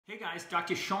Hey guys,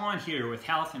 Dr. Sean here with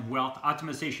Health and Wealth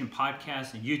Optimization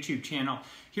Podcast and YouTube channel.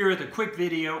 Here with a quick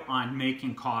video on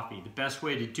making coffee. The best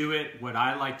way to do it, what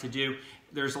I like to do.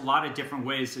 There's a lot of different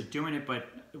ways of doing it, but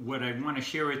what I want to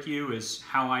share with you is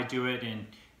how I do it and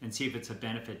see if it's a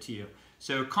benefit to you.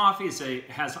 So coffee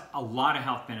has a lot of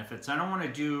health benefits. I don't want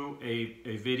to do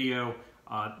a video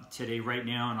today right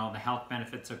now on all the health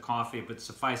benefits of coffee, but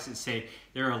suffice it to say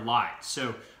there are a lot.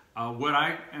 So what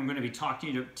I am going to be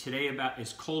talking to you today about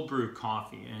is cold brew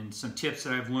coffee and some tips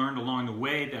that I've learned along the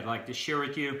way that I'd like to share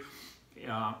with you.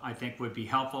 I think would be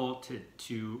helpful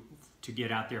to get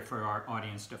out there for our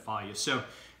audience to follow you. So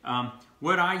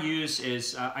what I use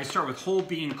is I start with whole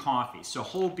bean coffee. So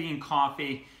whole bean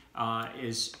coffee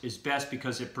is best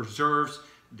because it preserves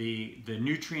the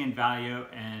nutrient value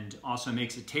and also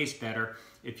makes it taste better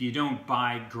if you don't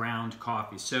buy ground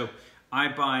coffee. So I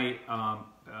buy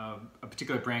a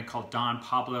particular brand called Don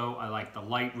Pablo. I like the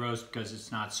light roast because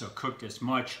it's not so cooked as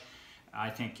much. I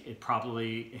think it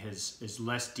probably is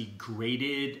less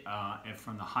degraded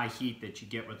from the high heat that you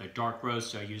get with a dark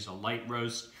roast, so I use a light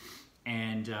roast.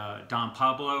 And Don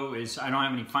Pablo is, I don't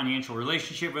have any financial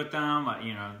relationship with them.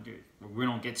 You know, we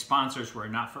don't get sponsors. We're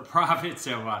not for profit.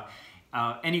 So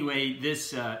anyway,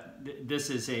 this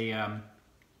is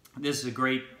a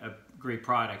great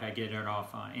product. I get it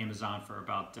off Amazon for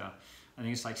about I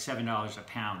think it's like $7 a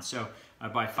pound. So I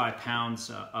buy 5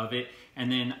 pounds of it, and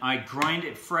then I grind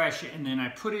it fresh, and then I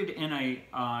put it in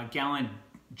a gallon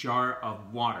jar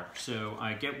of water. So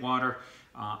I get water.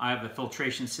 I have a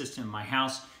filtration system in my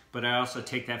house, but I also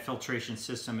take that filtration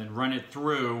system and run it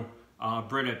through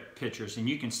Brita pitchers, and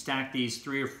you can stack these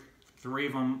three or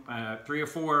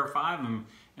four or five of them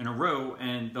in a row,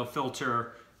 and they'll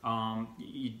filter.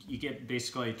 You get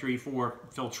basically 3-4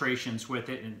 filtrations with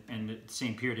it, and at the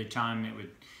same period of time it would,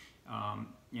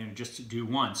 just to do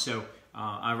one. So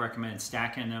I recommend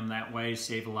stacking them that way,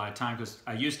 save a lot of time, because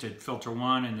I used to filter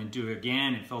one and then do it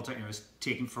again and filter, and it was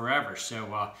taking forever.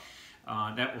 So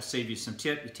that will save you some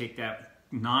tip. You take that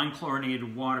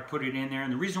non-chlorinated water, put it in there,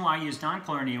 and the reason why I use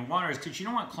non-chlorinated water is because you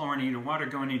don't want chlorinated water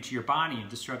going into your body and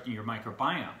disrupting your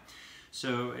microbiome.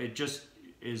 So it just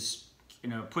is,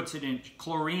 puts it in.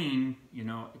 Chlorine,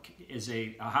 is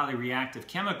a highly reactive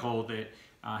chemical that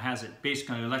has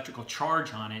basically an electrical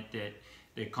charge on it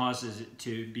that causes it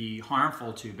to be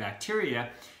harmful to bacteria,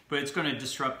 but it's going to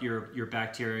disrupt your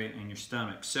bacteria in your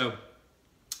stomach. So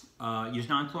use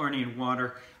non-chlorinated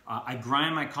water. I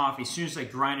grind my coffee. As soon as I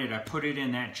grind it, I put it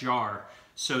in that jar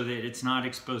so that it's not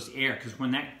exposed to air, because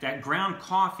when that ground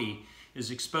coffee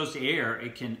is exposed to air,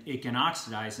 it can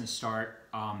oxidize and start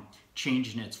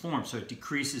changing its form, so it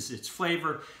decreases its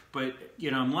flavor. But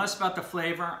I'm less about the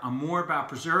flavor. I'm more about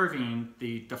preserving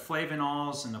the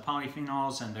flavonols and the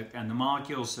polyphenols and the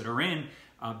molecules that are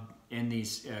in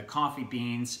these coffee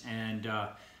beans and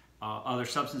other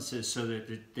substances, so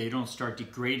that they don't start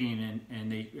degrading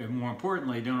and more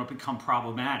importantly, they don't become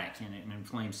problematic in an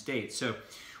inflamed state. So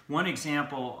one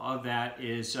example of that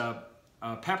is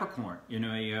peppercorn.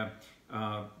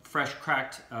 Fresh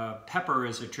cracked pepper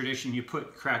is a tradition. You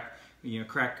put crack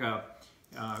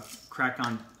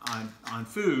on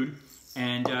food,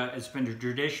 and it's been a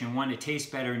tradition. One, it tastes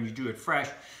better and you do it fresh,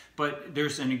 but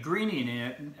there's an ingredient in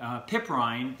it,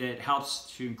 piperine, that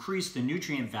helps to increase the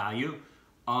nutrient value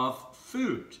of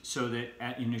food, so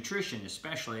that in nutrition,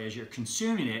 especially as you're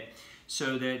consuming it,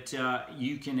 so that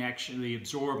you can actually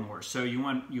absorb more. So you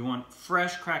want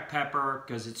fresh cracked pepper,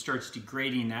 because it starts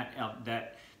degrading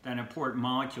that important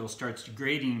molecule starts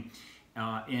degrading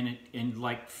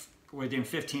within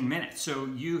 15 minutes. So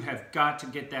you have got to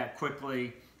get that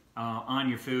quickly on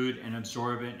your food and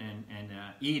absorb it and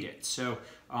eat it. So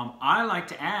I like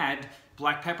to add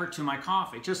black pepper to my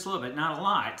coffee, just a little bit, not a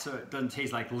lot, so it doesn't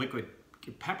taste like liquid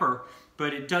pepper,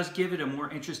 but it does give it a more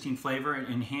interesting flavor and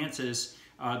enhances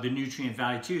the nutrient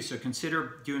value too. So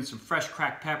consider doing some fresh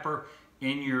cracked pepper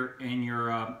in your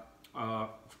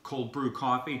cold brew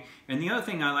coffee. And the other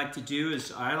thing I like to do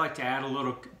is I like to add a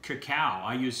little cacao.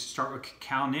 I start with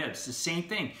cacao nibs. The same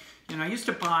thing. I used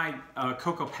to buy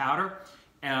cocoa powder,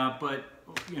 but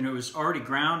it was already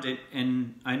ground.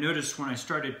 And I noticed when I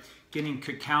started getting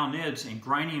cacao nibs and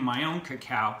grinding my own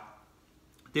cacao,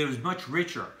 that it was much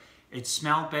richer. It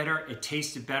smelled better. It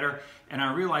tasted better. And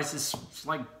I realized this is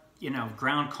like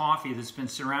ground coffee that's been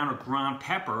surrounded with ground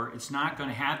pepper. It's not going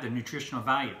to have the nutritional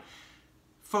value.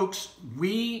 Folks,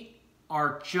 we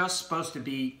are just supposed to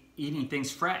be eating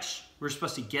things fresh. We're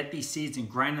supposed to get these seeds and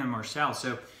grind them ourselves.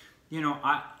 So,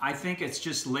 I think it's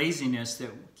just laziness that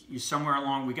somewhere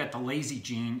along we got the lazy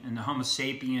gene in the Homo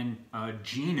sapien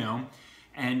genome,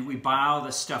 and we buy all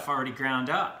this stuff already ground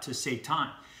up to save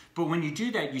time. But when you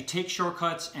do that, you take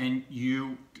shortcuts and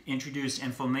you introduce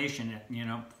inflammation,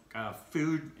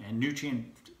 food and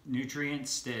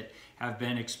nutrients that have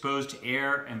been exposed to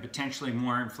air and potentially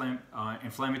more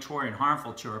inflammatory and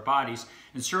harmful to our bodies,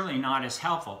 and certainly not as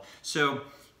helpful. So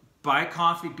buy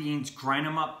coffee beans, grind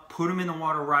them up, put them in the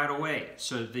water right away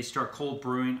so that they start cold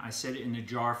brewing. I set it in the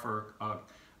jar for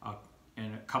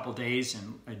in a couple days,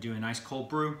 and I do a nice cold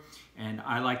brew. And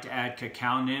I like to add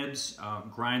cacao nibs,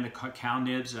 grind the cacao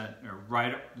nibs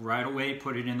right away,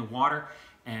 put it in the water,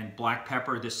 and black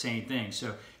pepper, the same thing.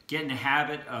 So get in the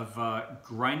habit of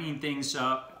grinding things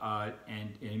up and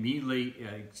immediately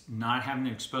not having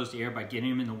them exposed to air by getting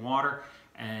them in the water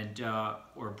and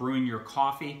or brewing your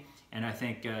coffee. And I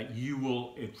think you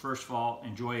will, first of all,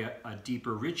 enjoy a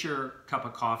deeper, richer cup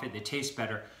of coffee that tastes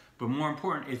better. But more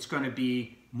important, it's going to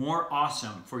be more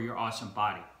awesome for your awesome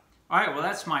body. All right, well,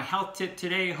 that's my health tip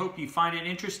today. I hope you find it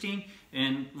interesting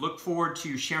and look forward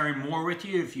to sharing more with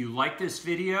you. If you like this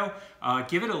video,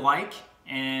 give it a like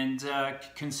and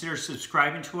consider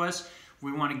subscribing to us.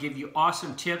 We want to give you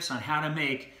awesome tips on how to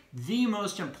make the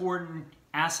most important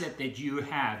asset that you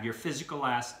have, your physical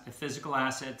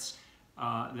assets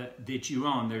that you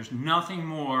own. There's nothing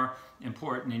more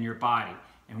important in your body.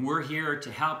 And we're here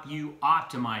to help you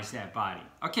optimize that body.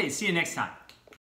 Okay, see you next time.